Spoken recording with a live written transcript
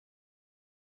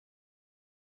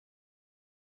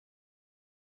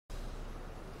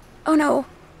Oh no.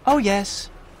 Oh yes.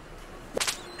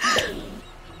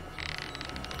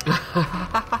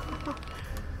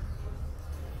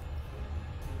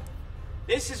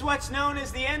 This is what's known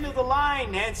as the end of the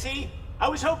line, Nancy. I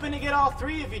was hoping to get all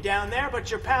three of you down there, but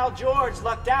your pal George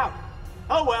lucked out.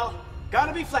 Oh well,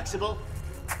 gotta be flexible.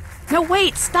 No,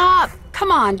 wait, stop.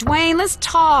 Come on, Dwayne, let's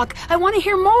talk. I want to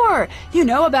hear more. You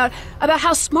know, about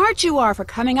how smart you are for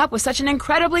coming up with such an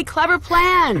incredibly clever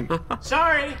plan.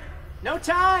 Sorry, no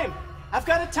time. I've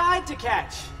got a tide to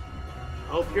catch.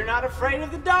 Hope you're not afraid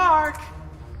of the dark.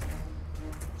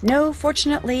 No,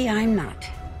 fortunately, I'm not.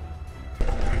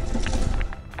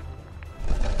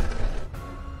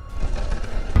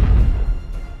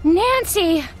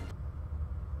 Nancy!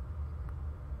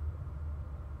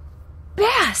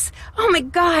 Bess! Oh my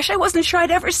gosh, I wasn't sure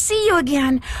I'd ever see you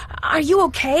again. Are you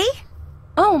okay?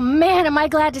 Oh man, am I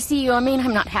glad to see you. I mean,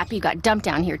 I'm not happy you got dumped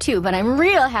down here too, but I'm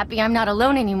real happy I'm not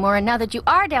alone anymore. And now that you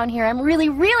are down here, I'm really,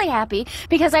 really happy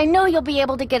because I know you'll be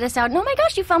able to get us out. And oh my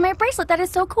gosh, you found my bracelet. That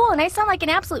is so cool. And I sound like an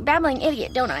absolute babbling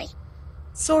idiot, don't I?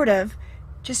 Sort of.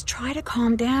 Just try to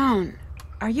calm down.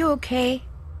 Are you okay?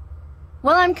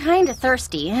 Well, I'm kind of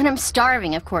thirsty, and I'm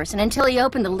starving, of course, and until he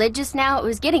opened the lid just now, it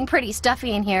was getting pretty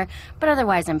stuffy in here, but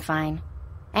otherwise I'm fine.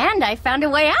 And I found a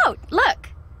way out! Look!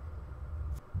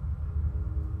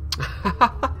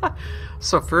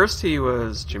 So first he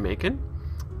was Jamaican,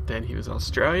 then he was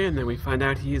Australian, then we find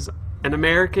out he's an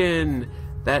American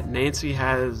that Nancy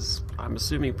has, I'm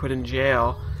assuming, put in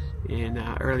jail in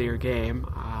an earlier game.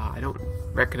 I don't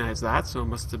recognize that, so it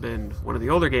must have been one of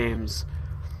the older games.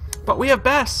 But we have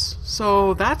Bess,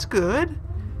 so that's good.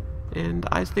 And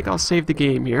I think I'll save the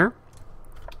game here.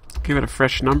 Give it a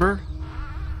fresh number.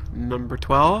 Number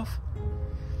 12.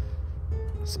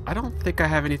 So I don't think I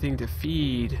have anything to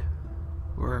feed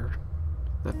or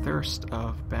the thirst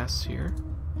of Bess here.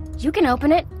 You can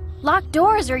open it. Locked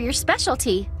doors are your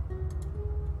specialty.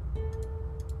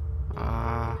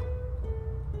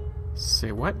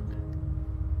 Say what?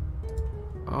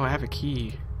 Oh, I have a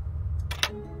key.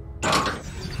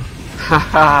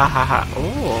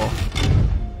 Oh,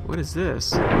 what is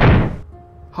this?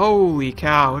 Holy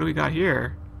cow, what do we got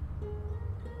here?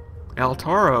 El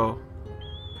Toro.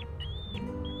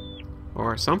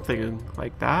 Or something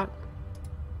like that.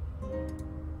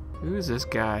 Who is this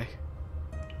guy?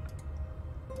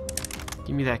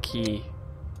 Give me that key.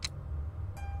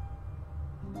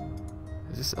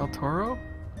 Is this El Toro?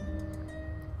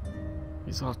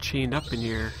 He's all chained up in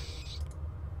here.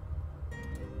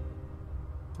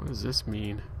 What does this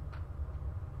mean?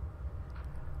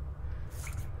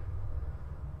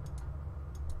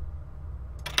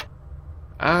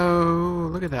 Oh,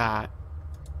 look at that.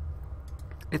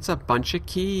 It's a bunch of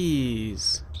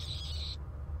keys.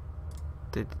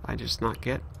 Did I just not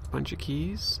get a bunch of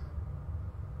keys?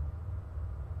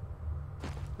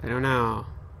 I don't know.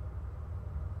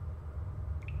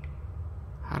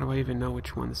 How do I even know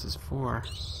which one this is for?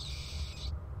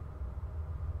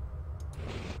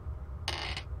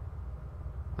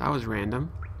 That was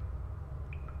random.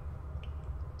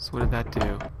 So what did that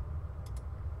do?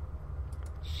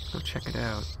 Go check it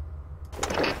out.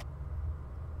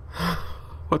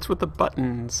 What's with the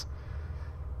buttons?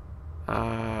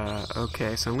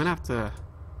 Okay, so I'm gonna have to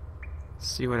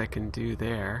see what I can do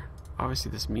there.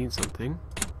 Obviously this means something.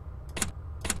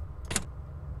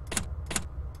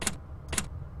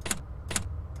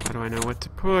 How do I know what to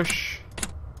push?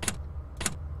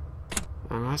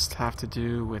 I must have to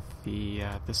do with the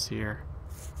this here.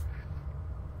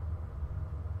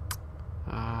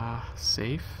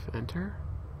 Safe, enter.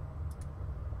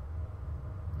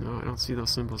 No, I don't see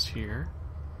those symbols here.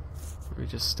 Let me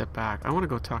just step back. I want to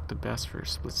go talk to Bess for a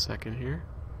split second here.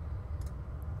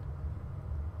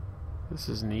 This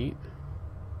is neat.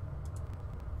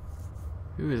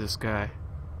 Who is this guy?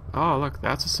 Oh, look,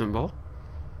 that's a symbol.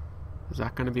 Is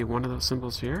that going to be one of those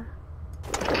symbols here?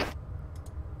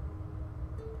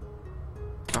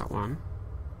 That one.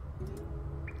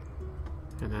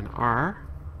 And then R.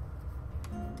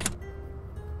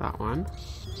 That one.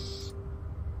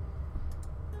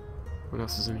 What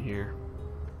else is in here?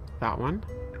 That one.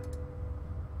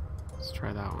 Let's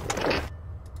try that one.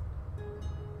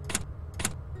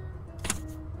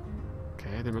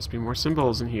 Okay, there must be more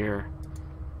symbols in here.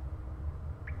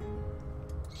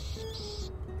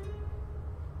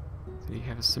 Did he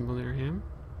have a symbol near him?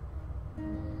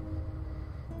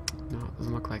 No, it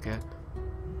doesn't look like it.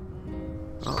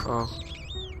 Uh-oh.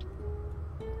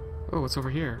 Oh, what's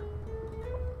over here?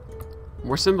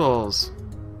 More symbols!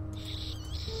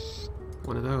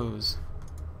 One of those.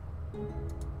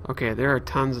 Okay, there are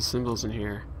tons of symbols in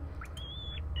here.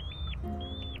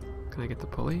 Can I get the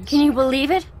pulleys? Can you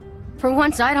believe it? For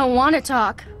once, I don't want to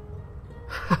talk.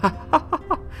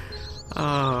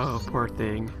 Oh, poor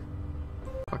thing.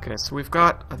 Okay, so we've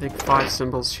got, I think, 5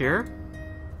 symbols here.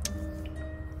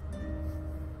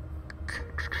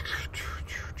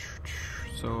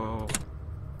 So,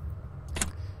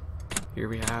 here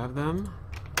we have them.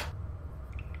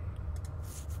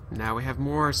 Now we have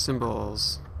more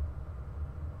symbols.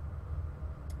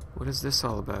 What is this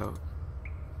all about?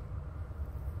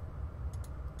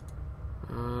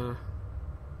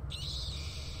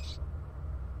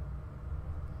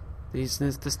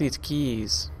 This needs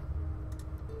keys.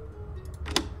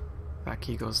 That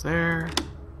key goes there.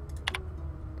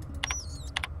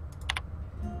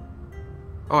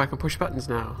 Oh, I can push buttons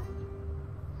now.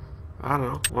 I don't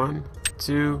know. 1,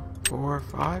 2, 4,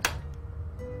 5.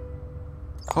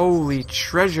 Holy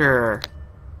treasure!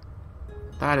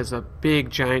 That is a big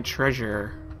giant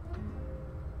treasure.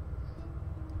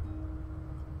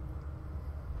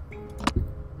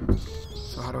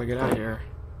 So how do I get out of here?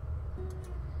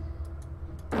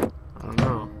 I don't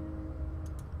know.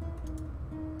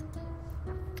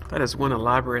 That is one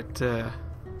elaborate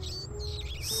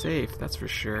safe, that's for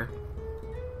sure.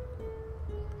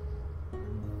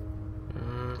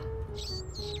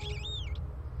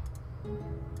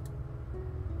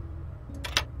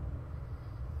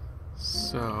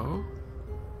 So,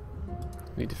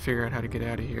 need to figure out how to get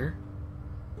out of here.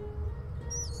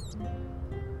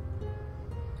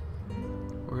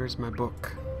 Where's my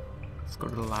book? Let's go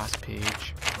to the last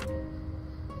page.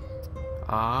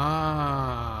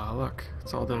 Ah, look,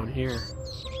 it's all down here.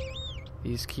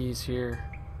 These keys here.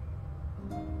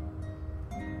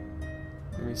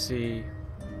 Let me see.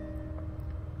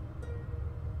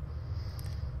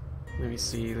 Let me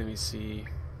see, let me see.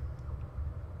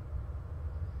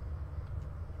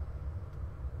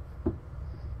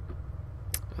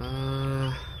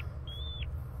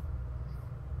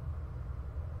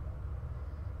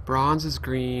 Bronze is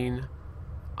green,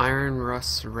 iron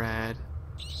rust's red,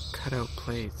 cutout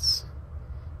plates.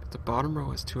 But the bottom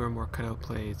row has 2 or more cutout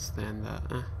plates than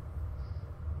the...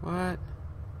 What?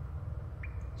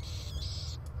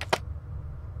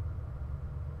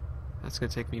 That's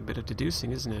gonna take me a bit of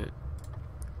deducing, isn't it?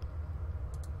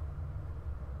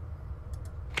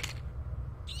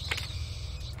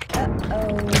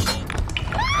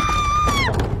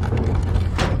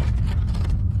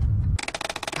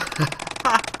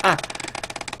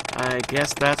 I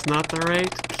guess that's not the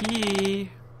right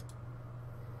key.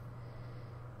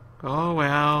 Oh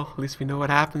well, at least we know what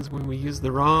happens when we use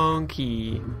the wrong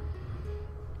key.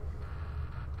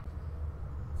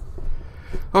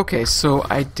 Okay, so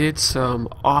I did some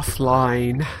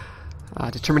offline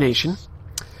determination,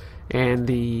 and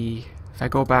if I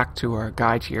go back to our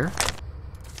guide here,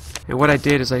 and what I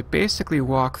did is I basically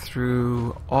walked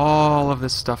through all of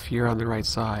this stuff here on the right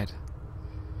side.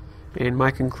 And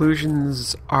my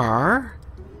conclusions are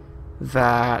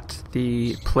that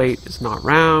the plate is not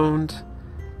round,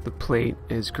 the plate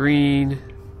is green,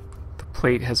 the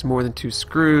plate has more than 2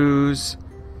 screws,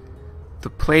 the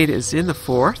plate is in the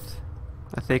 4th,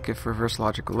 I think if reverse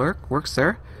logic works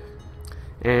there,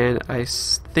 and I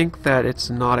think that it's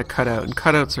not a cutout, and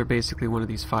cutouts are basically one of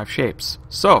these 5 shapes.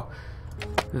 So,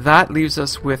 that leaves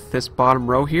us with this bottom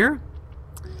row here.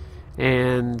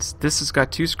 And this has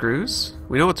got 2 screws.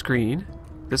 We know it's green.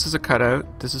 This is a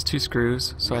cutout. This is 2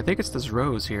 screws. So I think it's this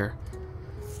rose here.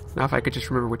 Now if I could just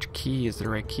remember which key is the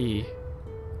right key.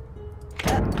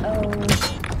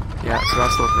 Yeah, so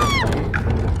that's not the right key.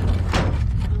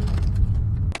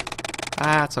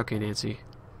 Ah, it's okay, Nancy.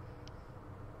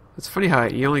 It's funny how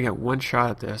you only get 1 shot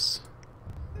at this.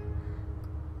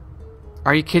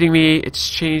 Are you kidding me? It's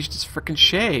changed its frickin'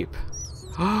 shape.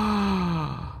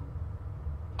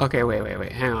 Okay,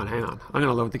 wait. Hang on. I'm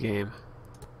gonna load the game.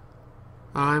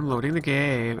 I'm loading the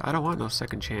game. I don't want no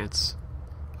second chance.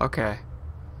 Okay.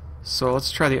 So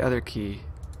let's try the other key.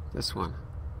 This one.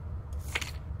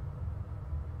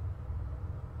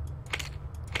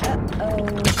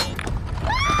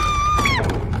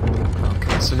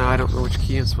 Okay, so now I don't know which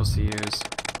key I'm supposed to use.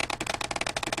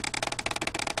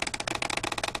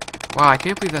 Wow, I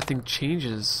can't believe that thing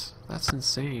changes. That's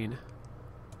insane.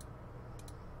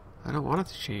 I don't want it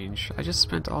to change. I just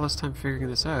spent all this time figuring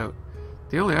this out.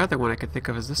 The only other one I could think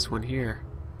of is this one here.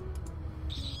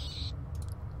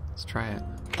 Let's try it.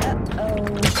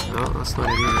 No, that's not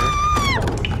it either.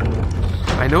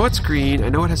 I know it's green. I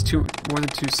know it has more than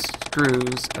 2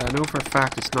 screws. I know for a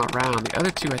fact it's not round. The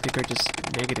other 2 I think are just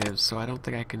negatives, so I don't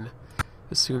think I can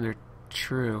assume they're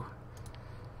true.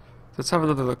 Let's have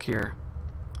another look here.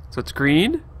 So it's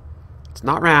green, it's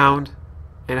not round,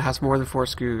 and it has more than 4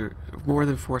 screws.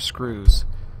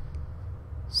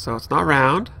 So it's not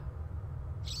round,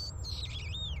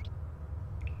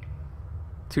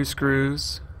 2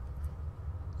 screws.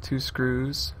 2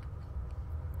 screws.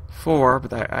 4,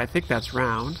 but I think that's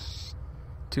round.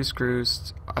 2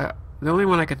 screws. The only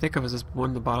one I can think of is this one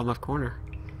in the bottom left corner.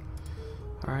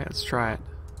 Alright, let's try it.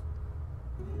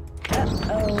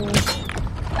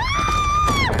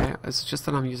 Okay, is it just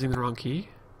that I'm using the wrong key?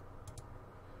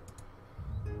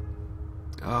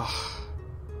 Ugh.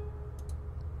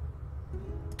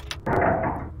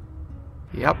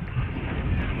 Yep.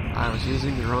 I was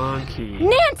using the wrong key.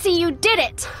 Nancy, you did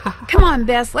it! Come on,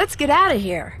 Bess, let's get out of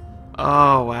here.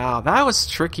 Oh, wow. That was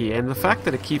tricky. And the fact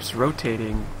that it keeps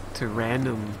rotating to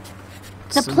random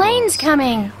The symbols. plane's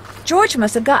coming. George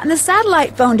must have gotten the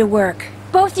satellite phone to work.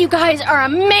 Both you guys are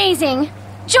amazing.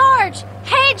 George!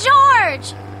 Hey,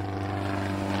 George!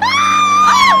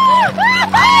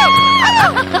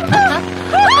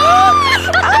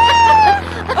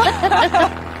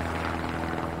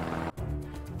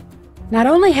 Not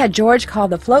only had George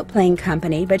called the float plane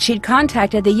company, but she'd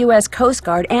contacted the U.S. Coast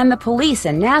Guard and the police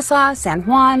in Nassau, San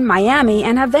Juan, Miami,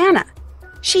 and Havana.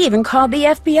 She even called the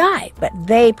FBI, but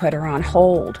they put her on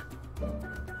hold.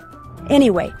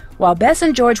 Anyway, while Bess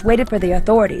and George waited for the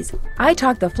authorities, I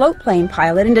talked the float plane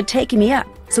pilot into taking me up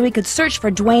so we could search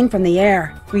for Dwayne from the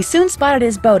air. We soon spotted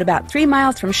his boat about 3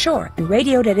 miles from shore and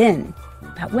radioed it in.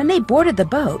 But when they boarded the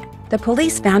boat, the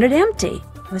police found it empty.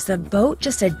 Was the boat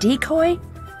just a decoy?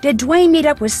 Did Dwayne meet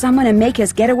up with someone and make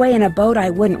his getaway in a boat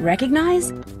I wouldn't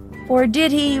recognize? Or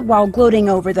did he, while gloating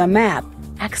over the map,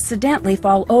 accidentally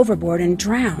fall overboard and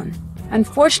drown?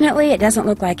 Unfortunately, it doesn't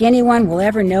look like anyone will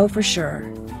ever know for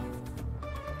sure.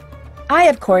 I,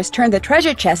 of course, turned the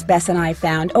treasure chest Bess and I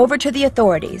found over to the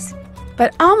authorities.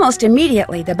 But almost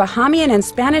immediately, the Bahamian and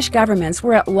Spanish governments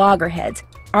were at loggerheads,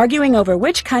 arguing over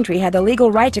which country had the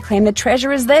legal right to claim the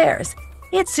treasure as theirs.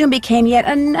 It soon became yet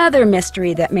another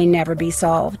mystery that may never be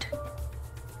solved.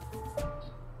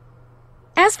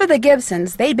 As for the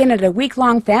Gibsons, they'd been at a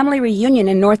week-long family reunion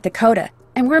in North Dakota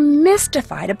and were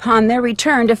mystified upon their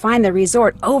return to find the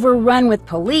resort overrun with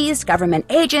police, government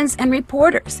agents, and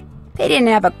reporters. They didn't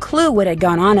have a clue what had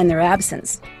gone on in their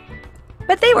absence.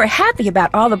 But they were happy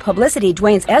about all the publicity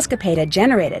Dwayne's escapade had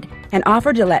generated and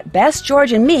offered to let Bess,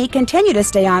 George, and me continue to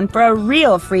stay on for a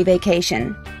real free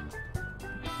vacation.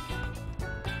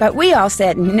 But we all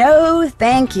said no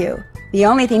thank you. The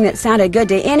only thing that sounded good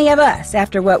to any of us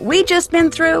after what we'd just been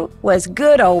through was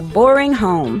good old boring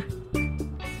home.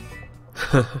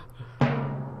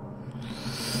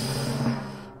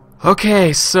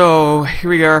 Okay, so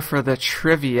here we are for the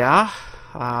trivia.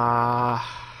 I'm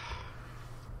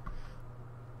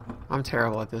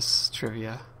terrible at this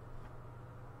trivia.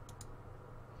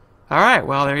 Alright,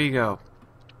 well, there you go.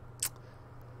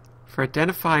 For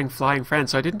identifying flying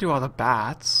friends, so I didn't do all the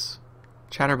bats.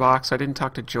 Chatterbox, so I didn't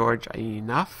talk to George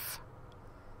enough.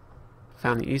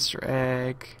 Found the Easter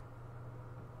egg.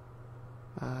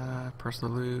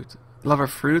 Personal loot. Love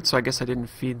of fruit, so I guess I didn't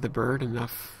feed the bird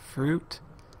enough fruit.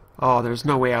 Oh, there's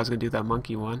no way I was going to do that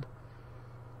monkey one.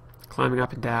 Climbing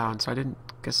up and down, so I didn't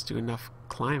guess do enough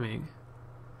climbing.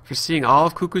 For seeing all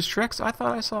of Cuckoo's tricks, I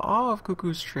thought I saw all of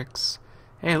Cuckoo's tricks.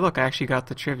 Hey, look, I actually got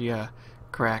the trivia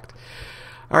correct.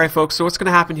 Alright folks, so what's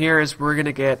going to happen here is we're going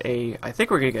to get I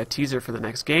think we're going to get a teaser for the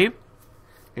next game.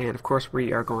 And of course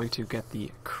we are going to get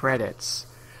the credits.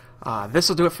 This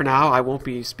will do it for now. I won't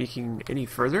be speaking any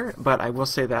further, but I will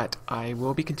say that I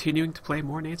will be continuing to play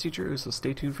more Nancy Drew, so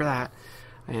stay tuned for that.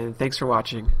 And thanks for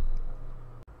watching.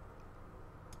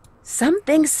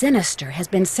 Something sinister has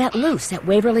been set loose at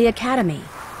Waverly Academy.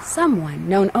 Someone,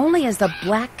 known only as the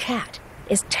Black Cat,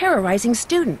 is terrorizing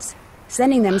students,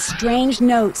 sending them strange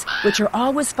notes which are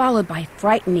always followed by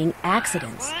frightening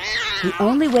accidents. The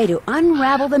only way to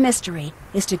unravel the mystery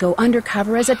is to go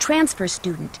undercover as a transfer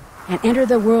student and enter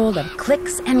the world of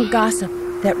cliques and gossip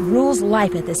that rules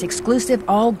life at this exclusive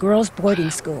all-girls boarding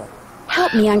school.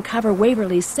 Help me uncover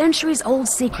Waverly's centuries-old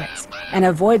secrets and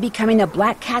avoid becoming the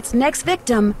Black Cat's next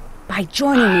victim by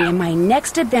joining me in my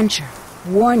next adventure,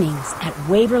 Warnings at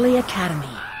Waverly Academy.